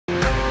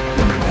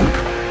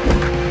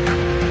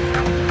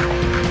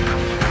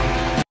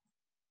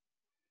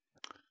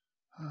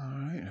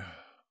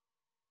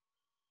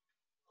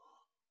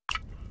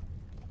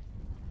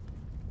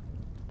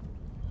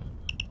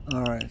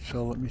Alright,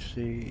 so let me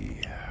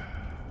see.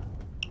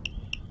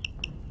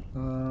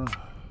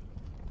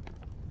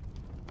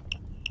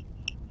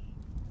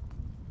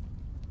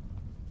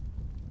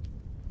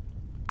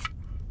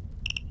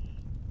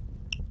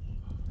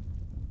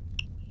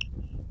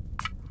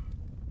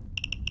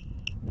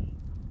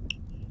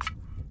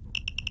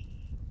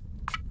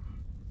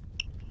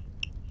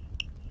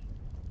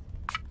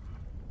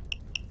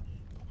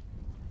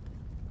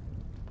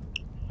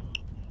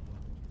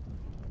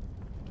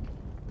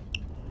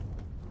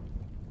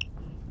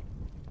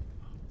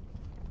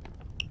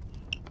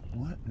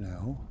 What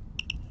now?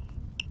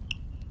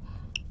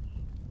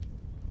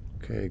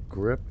 Okay,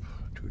 grip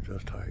to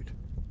adjust height.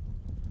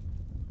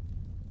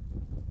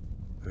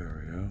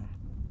 There we go.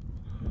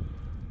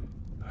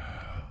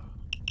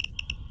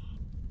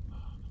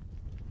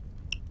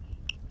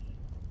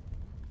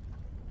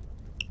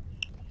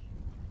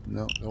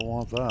 No, don't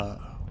want that.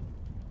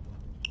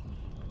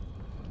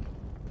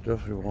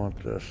 Definitely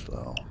want this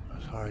though,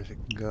 as high as it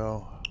can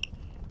go.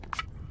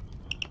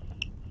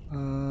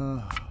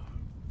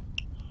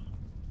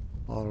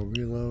 Auto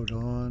reload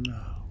on.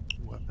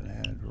 Weapon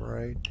hand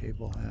right,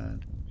 table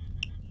hand.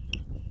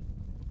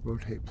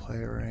 Rotate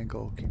player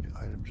angle, keep the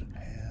items in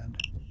hand.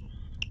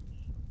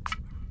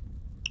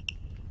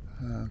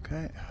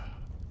 Okay.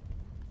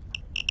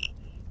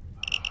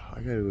 I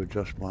gotta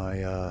adjust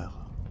my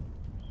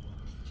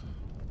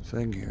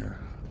thing here.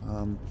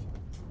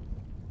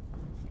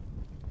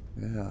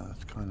 Yeah,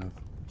 it's kind of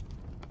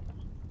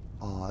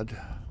odd.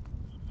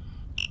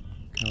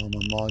 Okay, all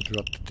my mods are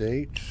up to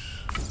date.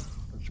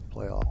 Let's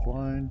play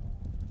offline.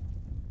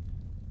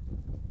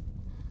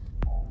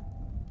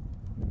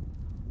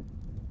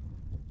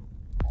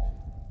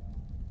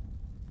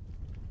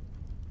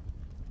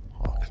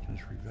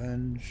 Hawkson's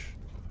Revenge.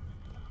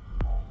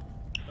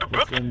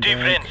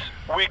 Defense,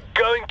 we're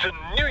going to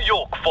New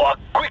York for a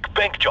quick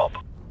bank job.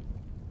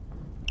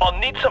 I'll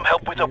need some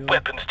help with a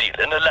weapons deal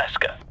in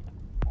Alaska.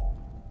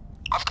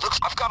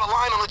 I've got a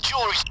line on the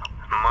jewelry.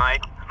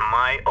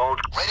 My old...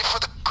 Ready for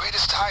the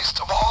greatest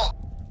heist of all?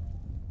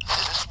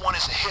 This one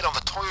is a hit on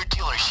the Toyer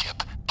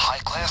dealership. High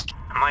class.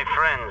 My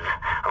friends,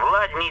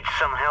 Vlad needs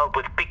some help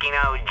with picking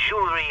out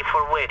jewelry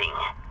for wedding.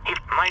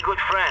 My good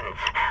friends,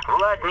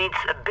 Vlad needs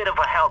a bit of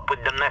a help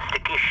with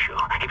domestic issue,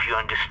 if you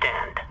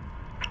understand.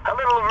 A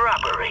little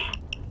robbery.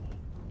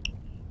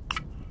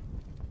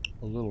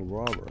 A little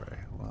robbery,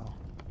 wow.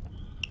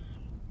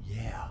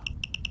 Yeah.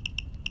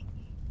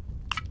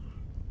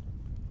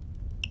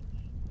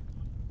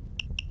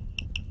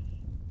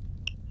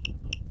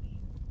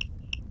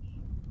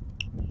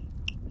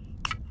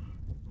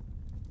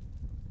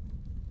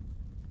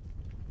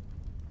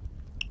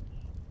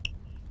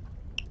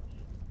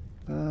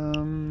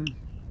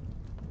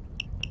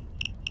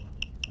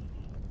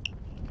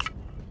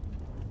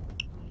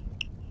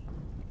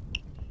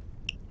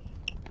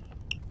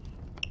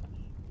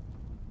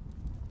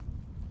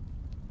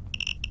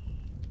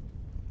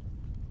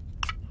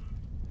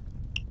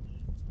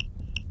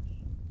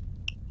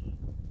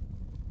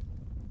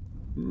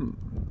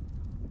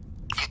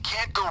 You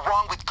can't go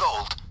wrong with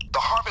gold. The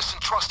Harvest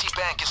and Trustee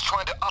Bank is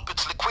trying to up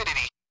its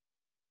liquidity.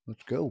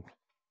 Let's go.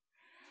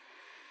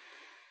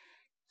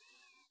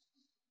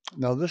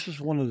 Now this is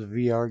one of the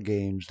VR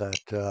games that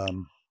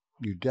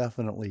you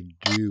definitely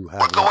do have.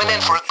 We're going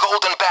in for a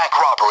golden bank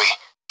robbery.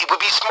 It would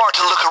be smart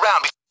to look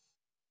around.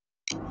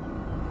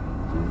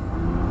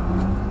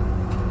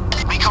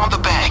 Recon the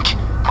bank.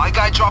 My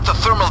guy dropped a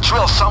thermal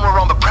drill somewhere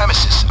on the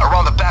premises,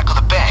 around the back of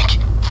the bank.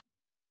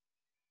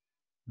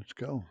 Let's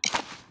go.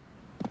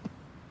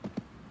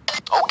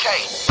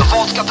 Okay, the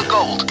vault's got the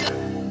gold.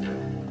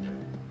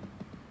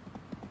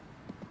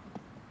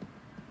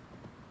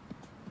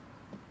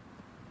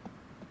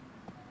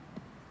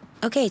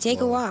 Okay, take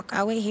a walk.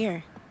 I'll wait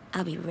here.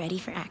 I'll be ready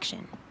for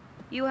action.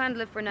 You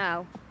handle it for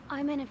now.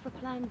 I'm in it for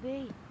plan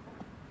B.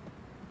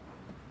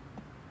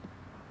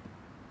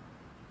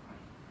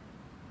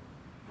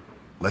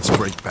 Let's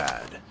break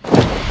bad.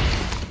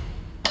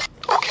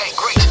 Okay,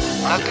 great.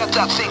 I've got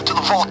that thing to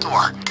the vault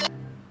door.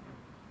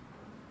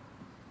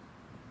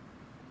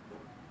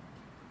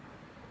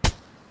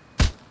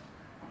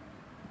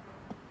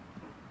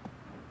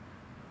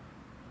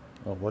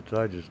 Oh, what did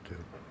I just do?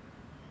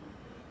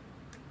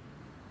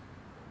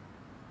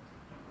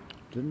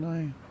 Didn't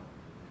I?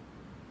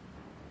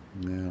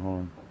 Yeah, hold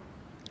on.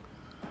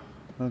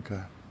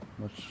 Okay.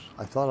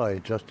 I thought I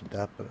adjusted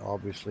that, but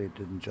obviously it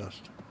didn't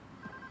adjust.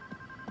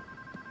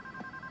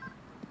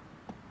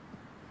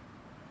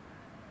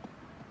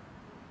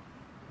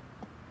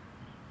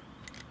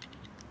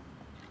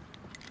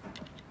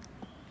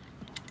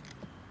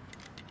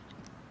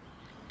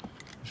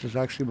 This is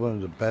actually one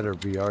of the better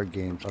VR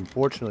games.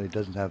 Unfortunately, it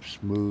doesn't have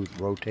smooth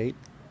rotate.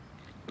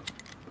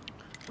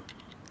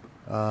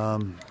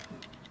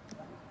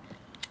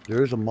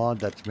 There is a mod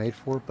that's made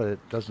for it, but it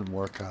doesn't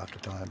work half the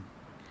time.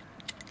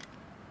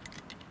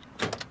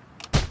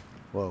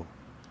 Whoa.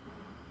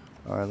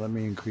 Alright, let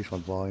me increase my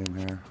volume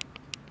here.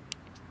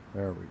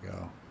 There we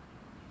go.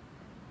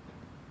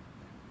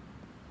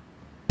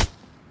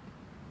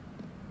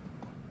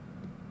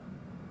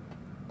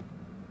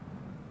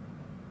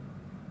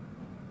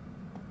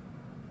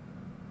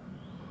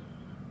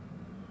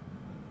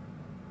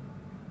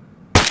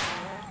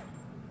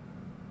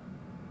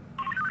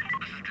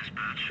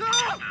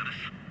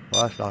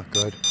 Well, that's not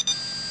good.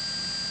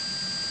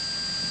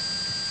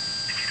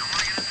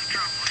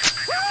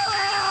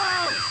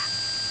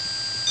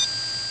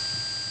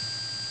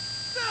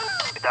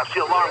 That's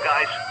the alarm,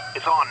 guys.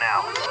 It's on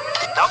now.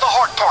 Now the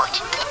hard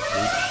part.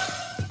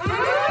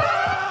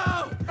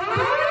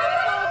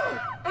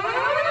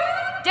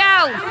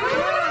 Down!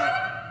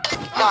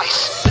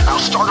 Nice. Now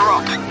start her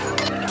up.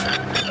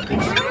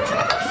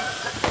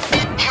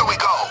 Here we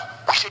go.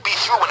 We should be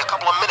through in a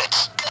couple of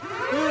minutes.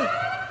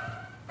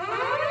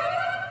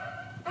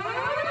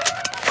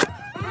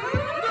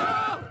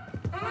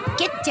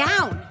 Get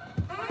down!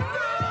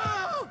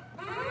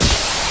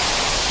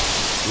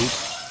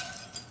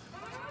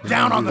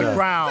 Down on the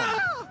ground.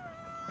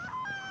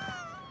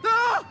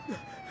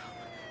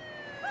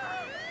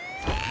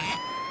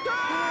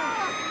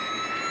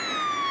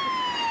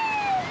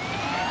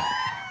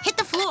 Hit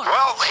the floor!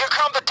 Well, here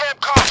come the damn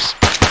cops.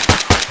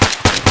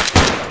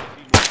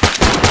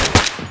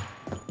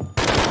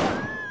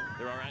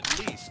 There are at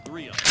least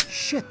 3 of them.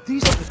 Shit,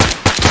 these are the...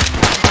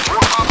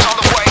 More cops on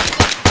the way.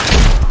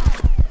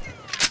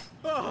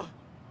 There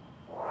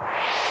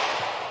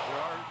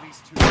are at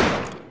least 2.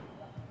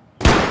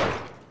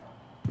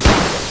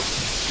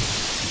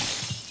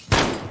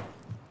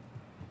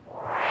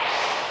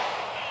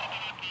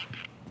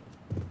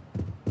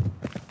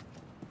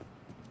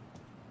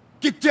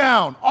 Get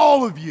down,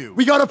 all of you!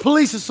 We got a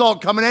police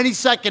assault coming any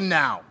second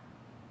now!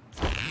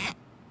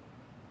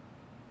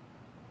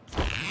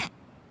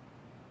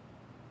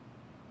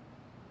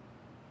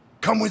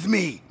 Come with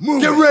me!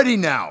 Move! Get ready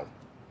now!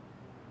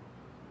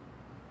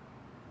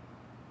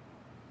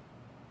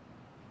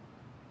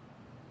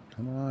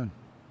 Come on.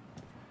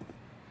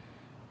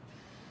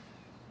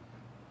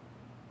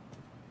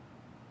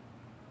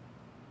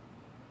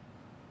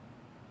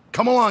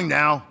 Come along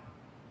now!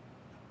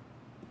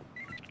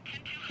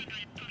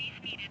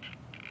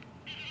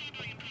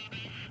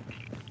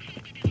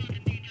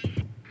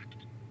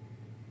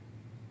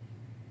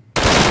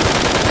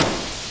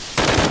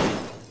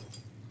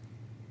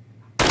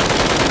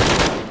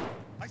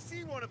 I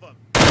see one of them.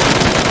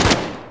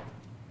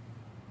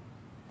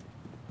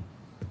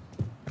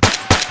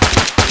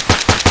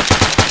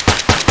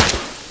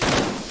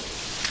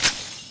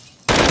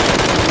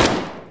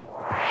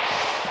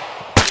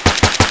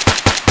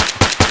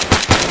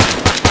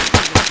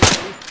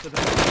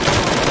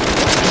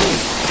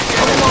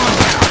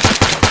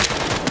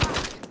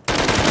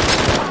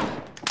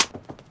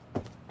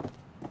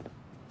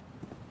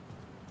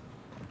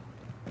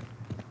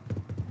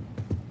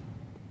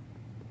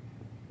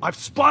 I've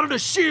spotted a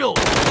shield!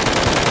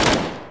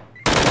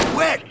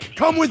 Quick!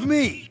 Come with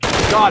me!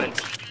 Got it!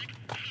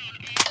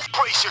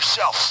 Brace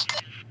yourselves.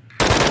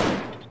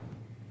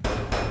 Coming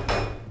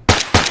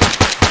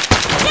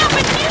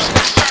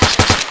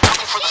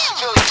for the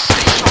civilians.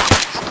 Stay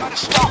sharp. You gotta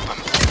stop them.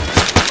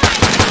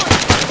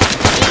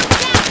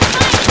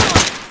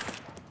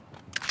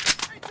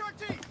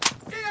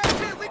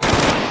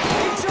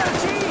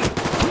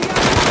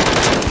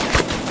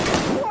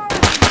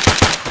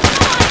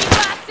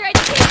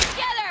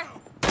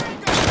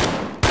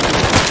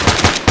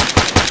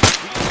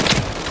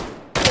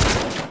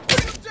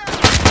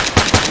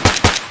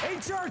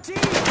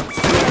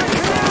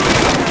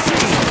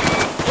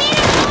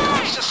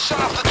 He's a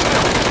son of the drill.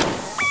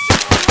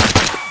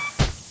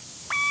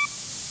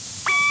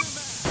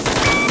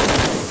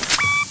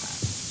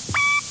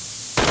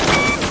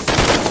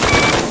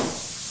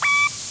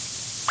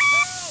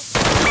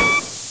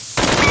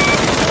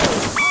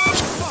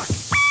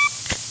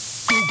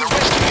 They're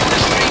rescuing the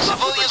street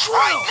civilians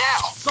right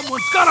now.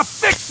 Someone's gotta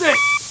fix it!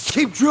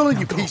 Keep drilling,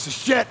 you piece of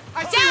shit!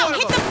 Down!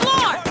 Hit the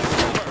floor!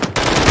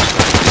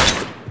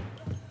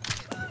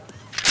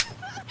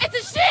 It's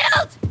a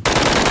shield!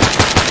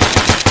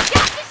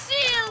 Got the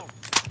shield!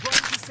 Run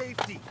to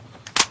safety.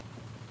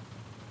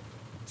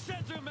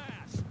 Center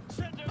mass.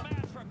 Center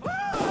mass for...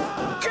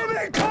 Give me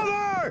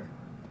cover!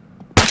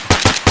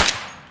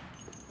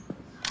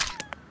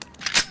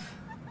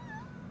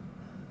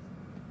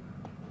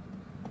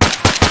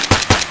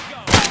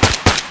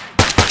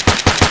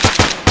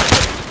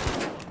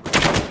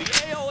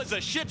 The AO is a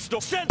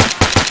shitstorm. Center...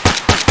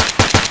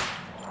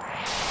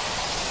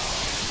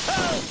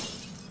 Help!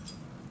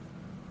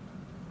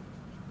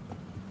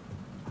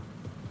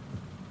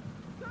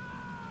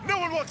 No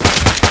one wants...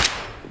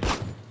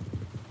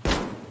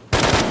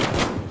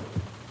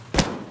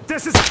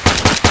 This is...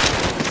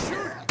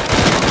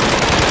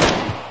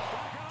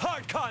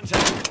 Hard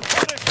contact.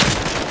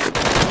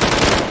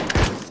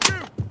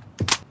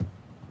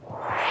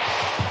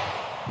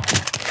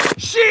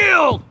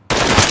 Shield!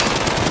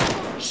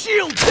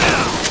 Shield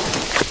down!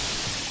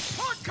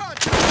 Hard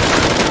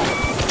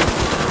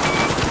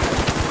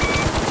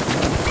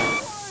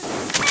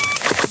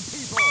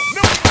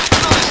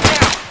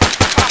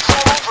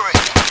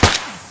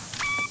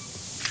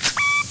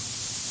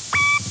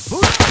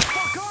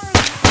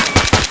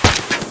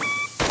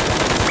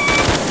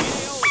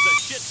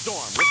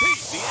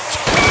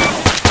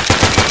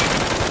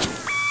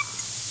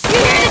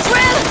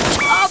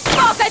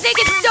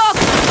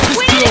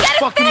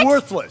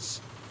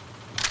worthless.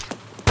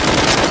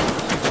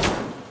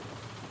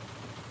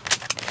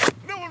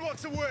 No one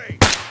walks away!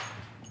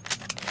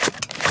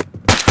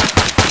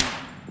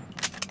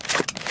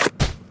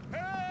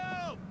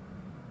 Help!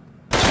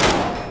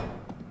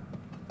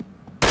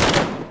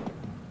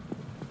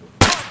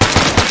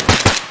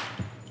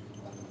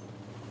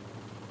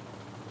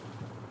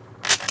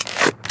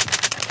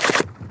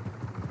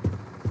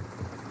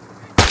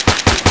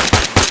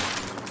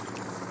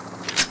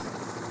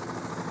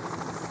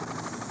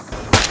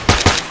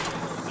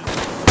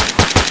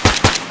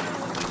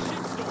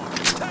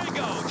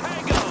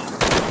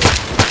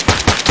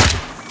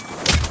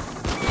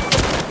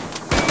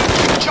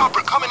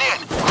 Chopper coming in.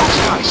 Roof,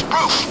 guys,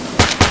 roof.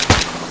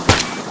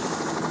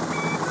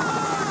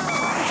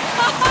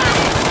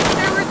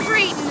 They're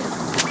retreating.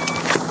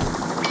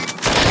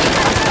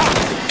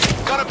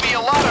 Gonna be a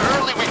lot of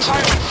early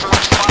retirement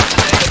forms filed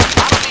today.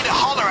 I don't need to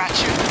holler at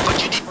you,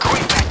 but you did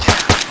great back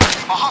there.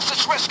 A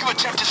hostage rescue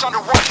attempt is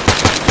underway.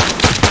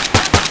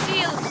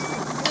 Shields.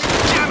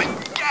 Damn it!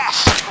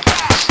 Gas!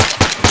 Gas!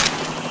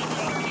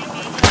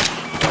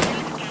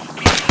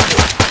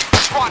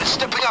 SWAT is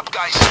stepping up,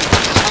 guys.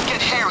 This will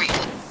get hairy.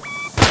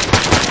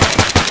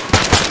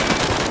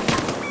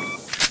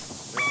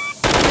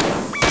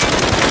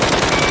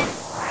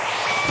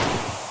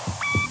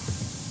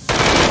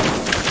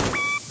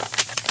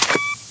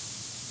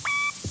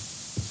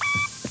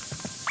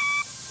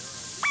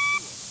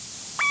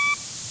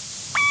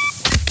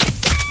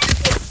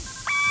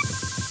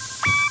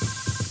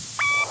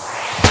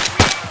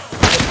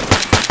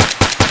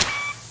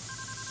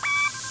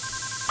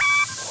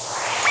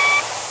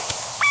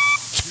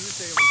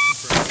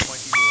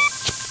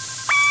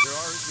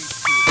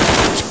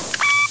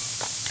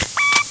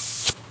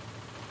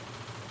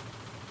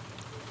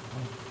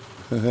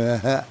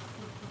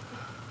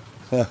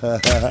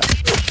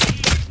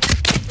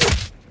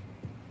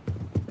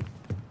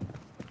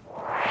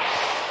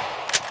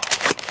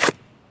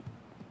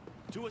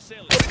 Two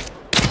assailants.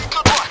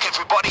 Good luck,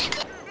 everybody.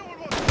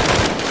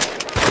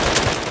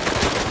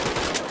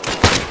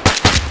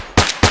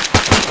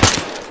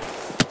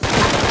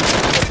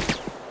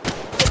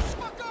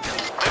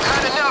 They've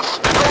had enough.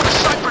 They're going to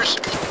snipers.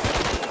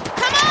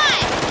 Come on!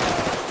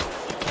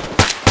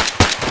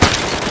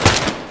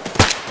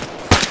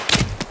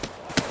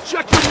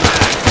 Check your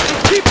mag and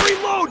keep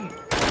reloading.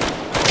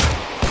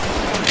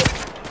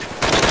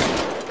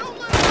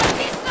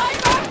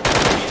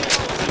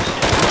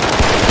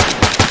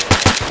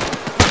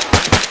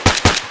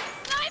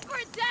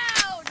 Sniper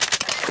down!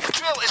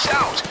 Drill is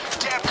out.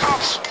 Damn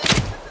cops.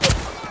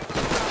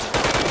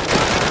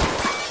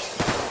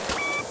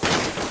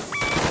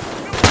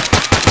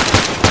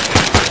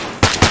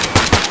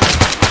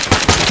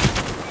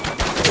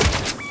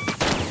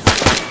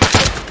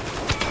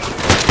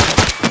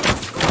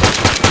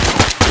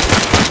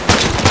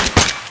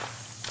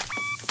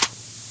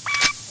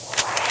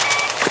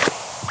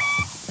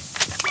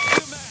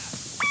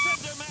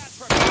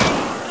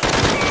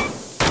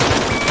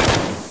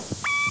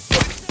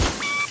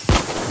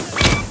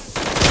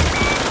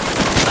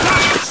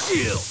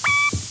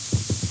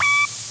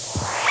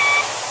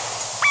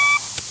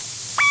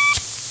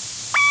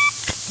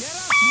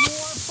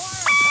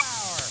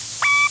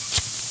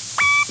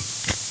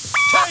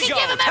 Fucking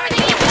give him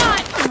everything you've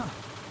got!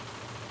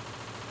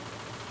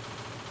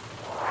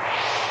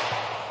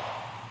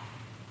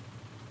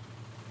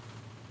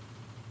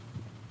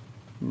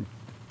 A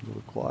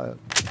little quiet.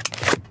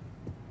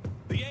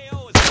 The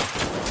AO is...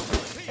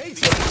 Hey,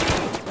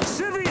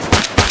 Civvies!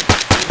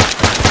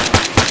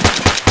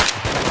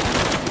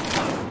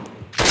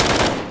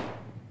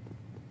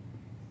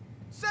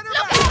 Center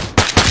Look back! out!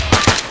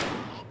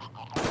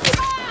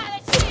 Ah,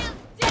 the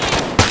shield's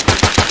dead!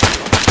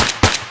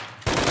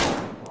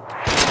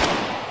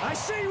 I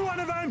see one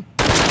of them!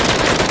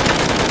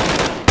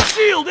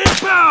 Shield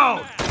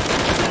inbound!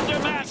 Center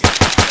match!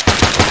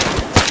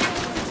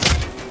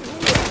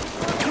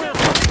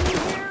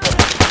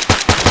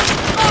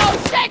 Oh,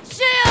 shit,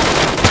 shield!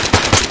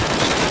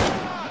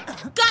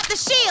 Got the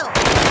shield!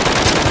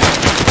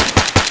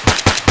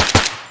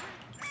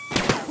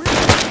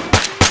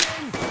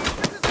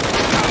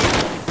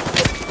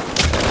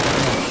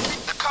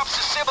 The cops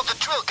disabled the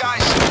drill,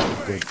 guys.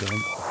 Good gun.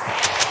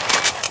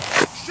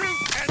 Shoot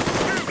and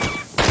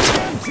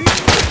shoot!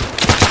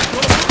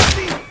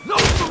 No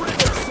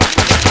surrender!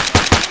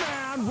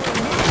 Man, we're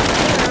not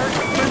prepared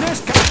for this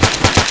kind of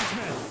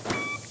punishment.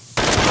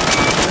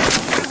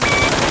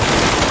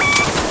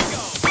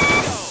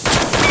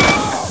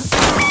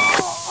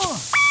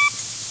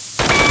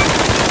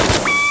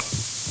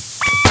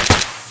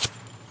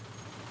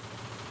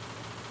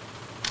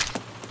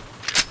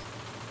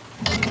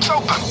 It's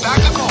open. Back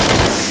to goal.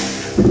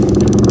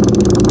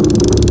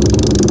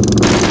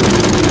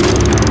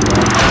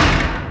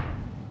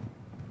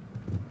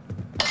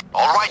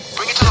 All right,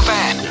 bring it to the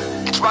van.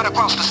 It's right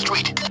across the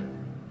street.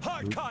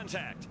 Hard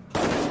contact!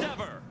 Hardest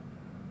ever!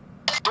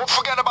 Don't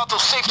forget about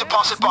those safe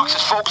deposit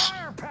boxes, folks.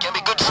 Can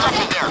be good stuff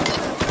in there.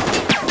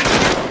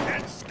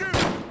 And scoot!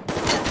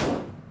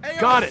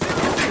 Got it!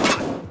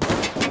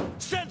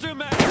 Center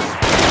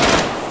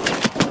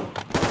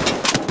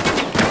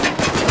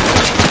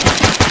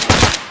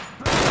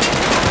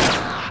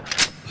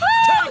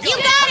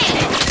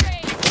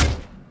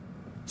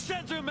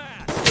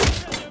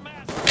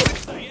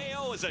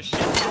a shit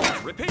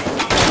storm. Repeat.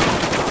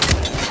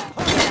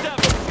 Hardest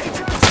ever.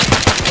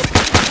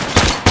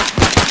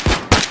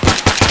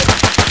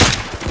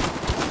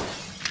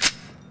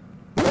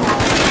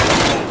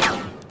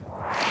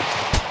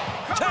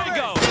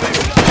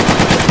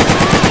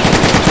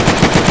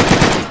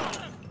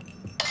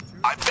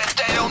 I bet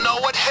they don't know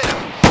what hit him.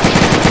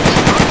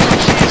 Earn your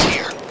chance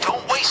here.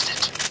 Don't waste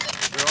it.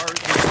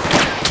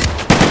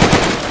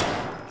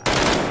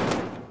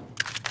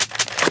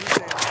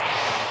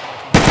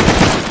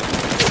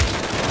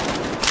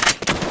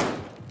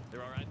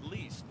 There are at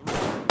least 3.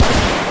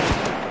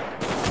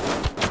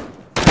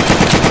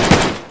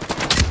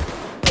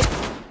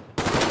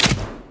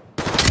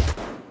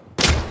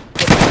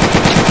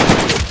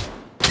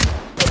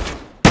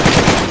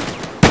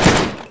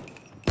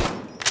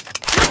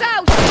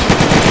 Out!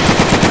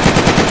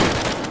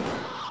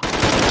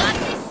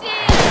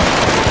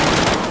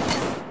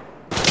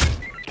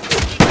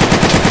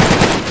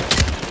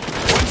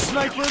 One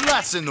sniper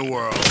less in the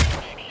world.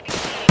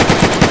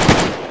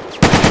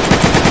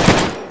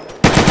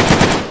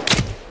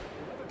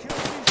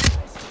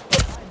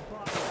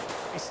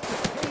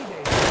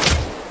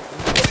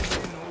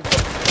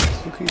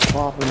 Who keeps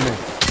popping me?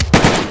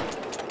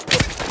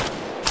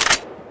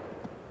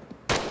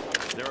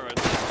 there are at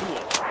least 2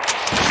 of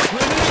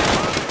them.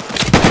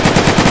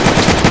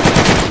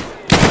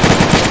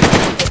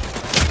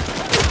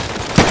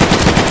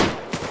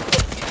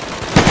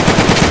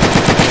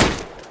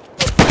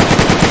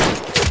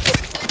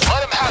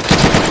 Let him have it.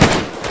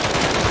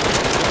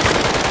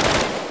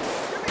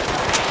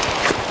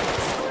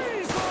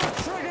 Squeeze those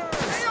triggers!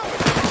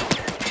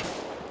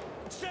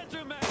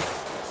 Center man.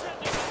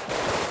 Center man.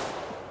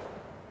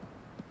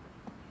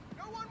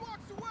 No one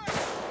walks away!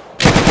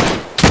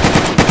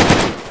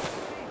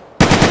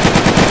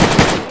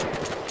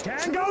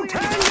 Tango,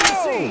 tango!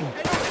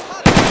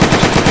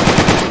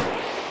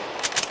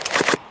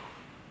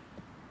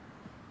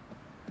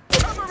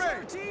 Cover me!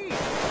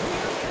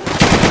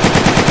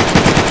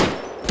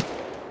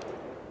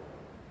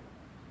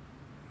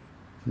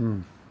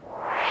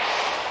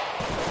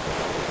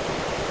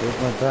 Where's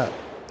my bat?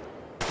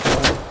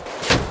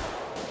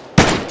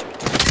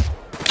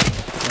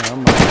 Yeah,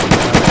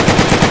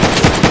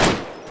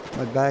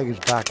 my bag is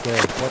back there.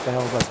 What the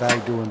hell is my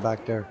bag doing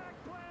back there?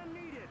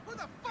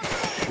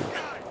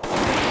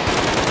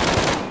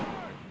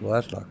 Well,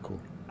 that's not cool.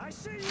 I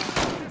see you!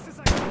 This is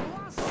a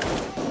colossal...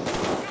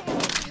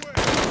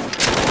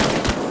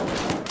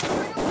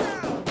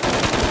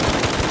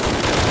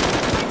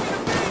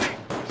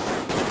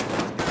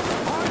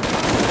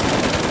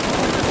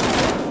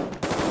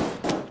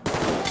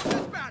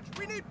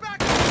 We need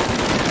backup!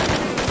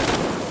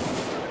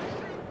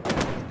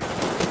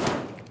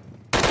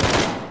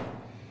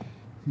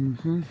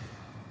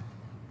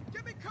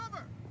 Give me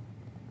cover!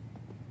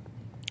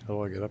 How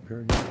do I get up here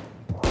again?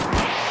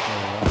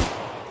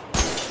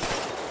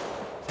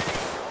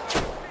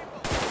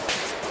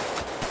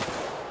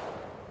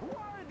 Who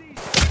are these?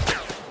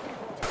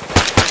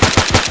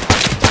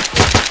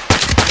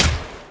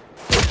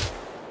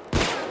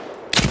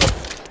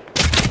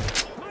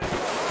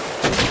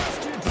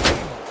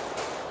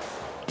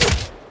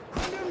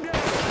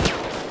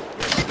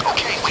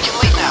 Okay, we can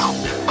leave now.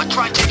 But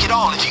try and take it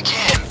all if you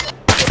can.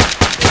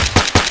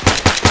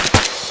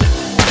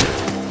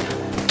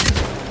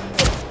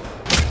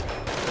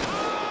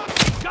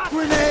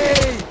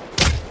 Grenade!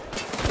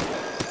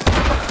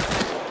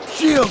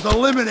 Shield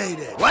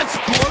eliminated! Let's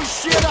blow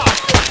shit up!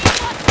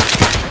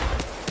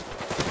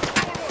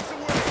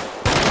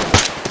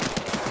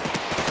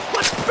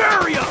 Let's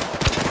bury him!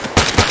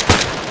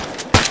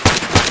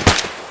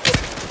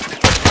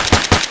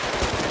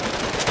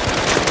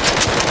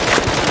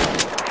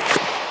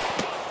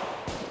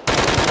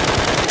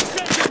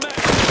 Center man.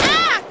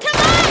 Ah,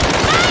 come on!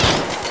 Right!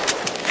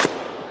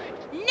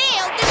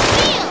 Nailed the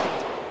shield!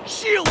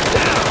 Shield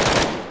down!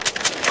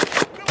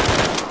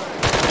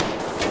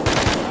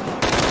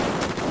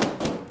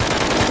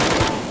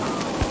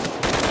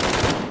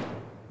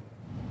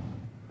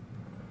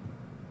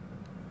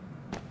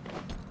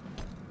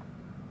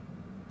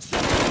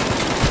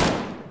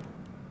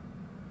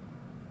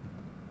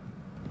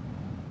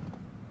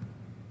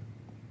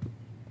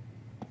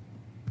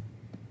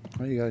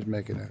 How are you guys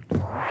making it?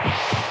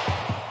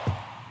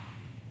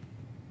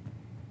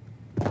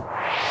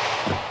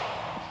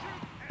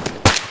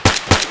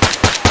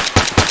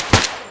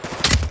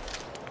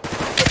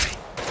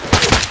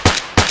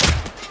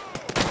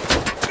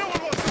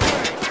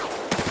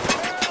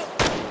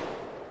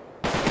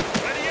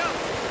 Ready up.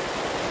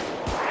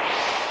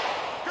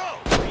 Go.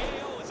 The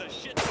AO is a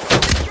shit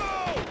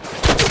storm.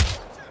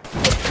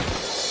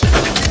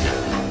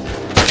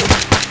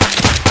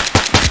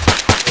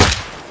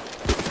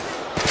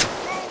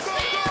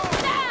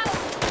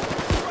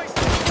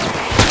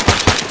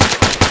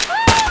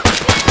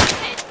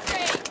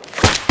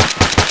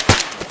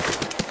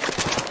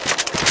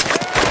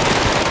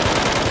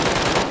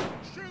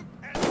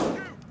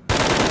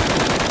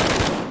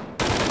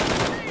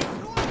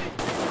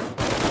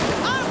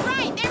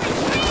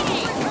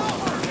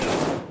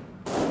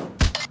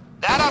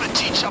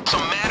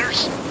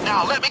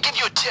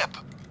 you a tip.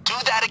 Do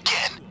that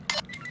again.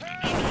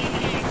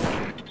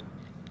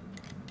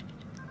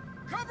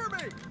 Cover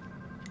me!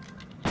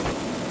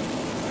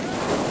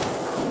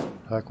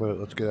 Heck with it.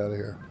 Let's get out of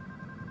here.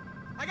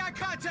 I got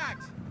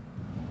contact!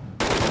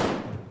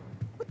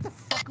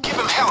 Give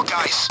him hell,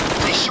 guys.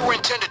 They sure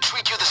intend to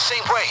treat you the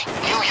same way.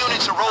 New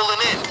units are rolling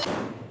in.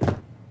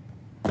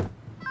 Give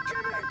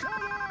me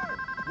cover!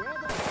 Where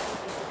the hell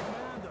is the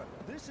commander?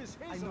 This is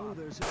his. I know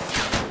there's a...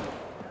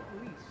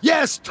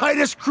 Yes,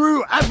 tightest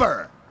crew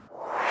ever!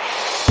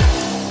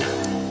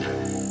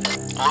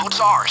 Loot's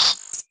ours.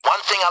 One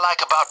thing I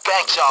like about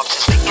bank jobs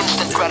is the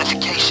instant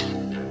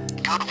gratification.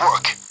 Good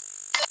work.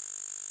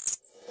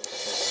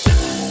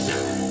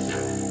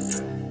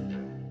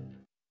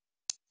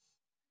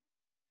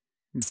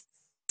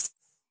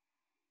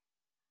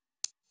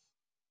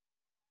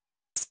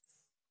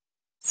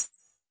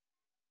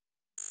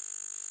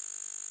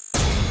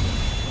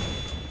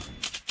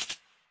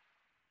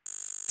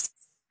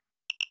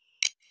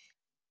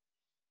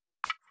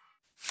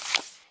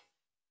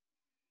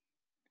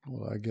 What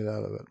will I get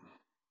out of it?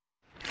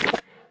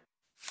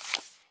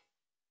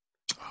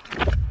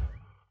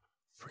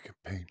 Freaking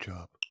paint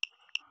job.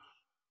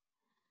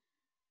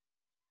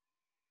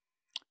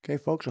 Okay,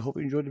 folks, I hope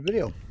you enjoyed the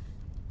video.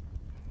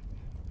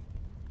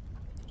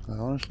 I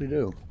honestly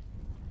do.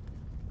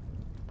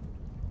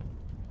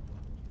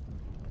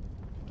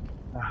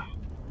 Oh,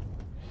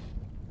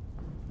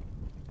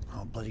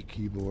 bloody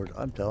keyboard.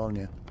 I'm telling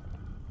you.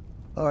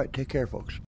 All right, take care, folks.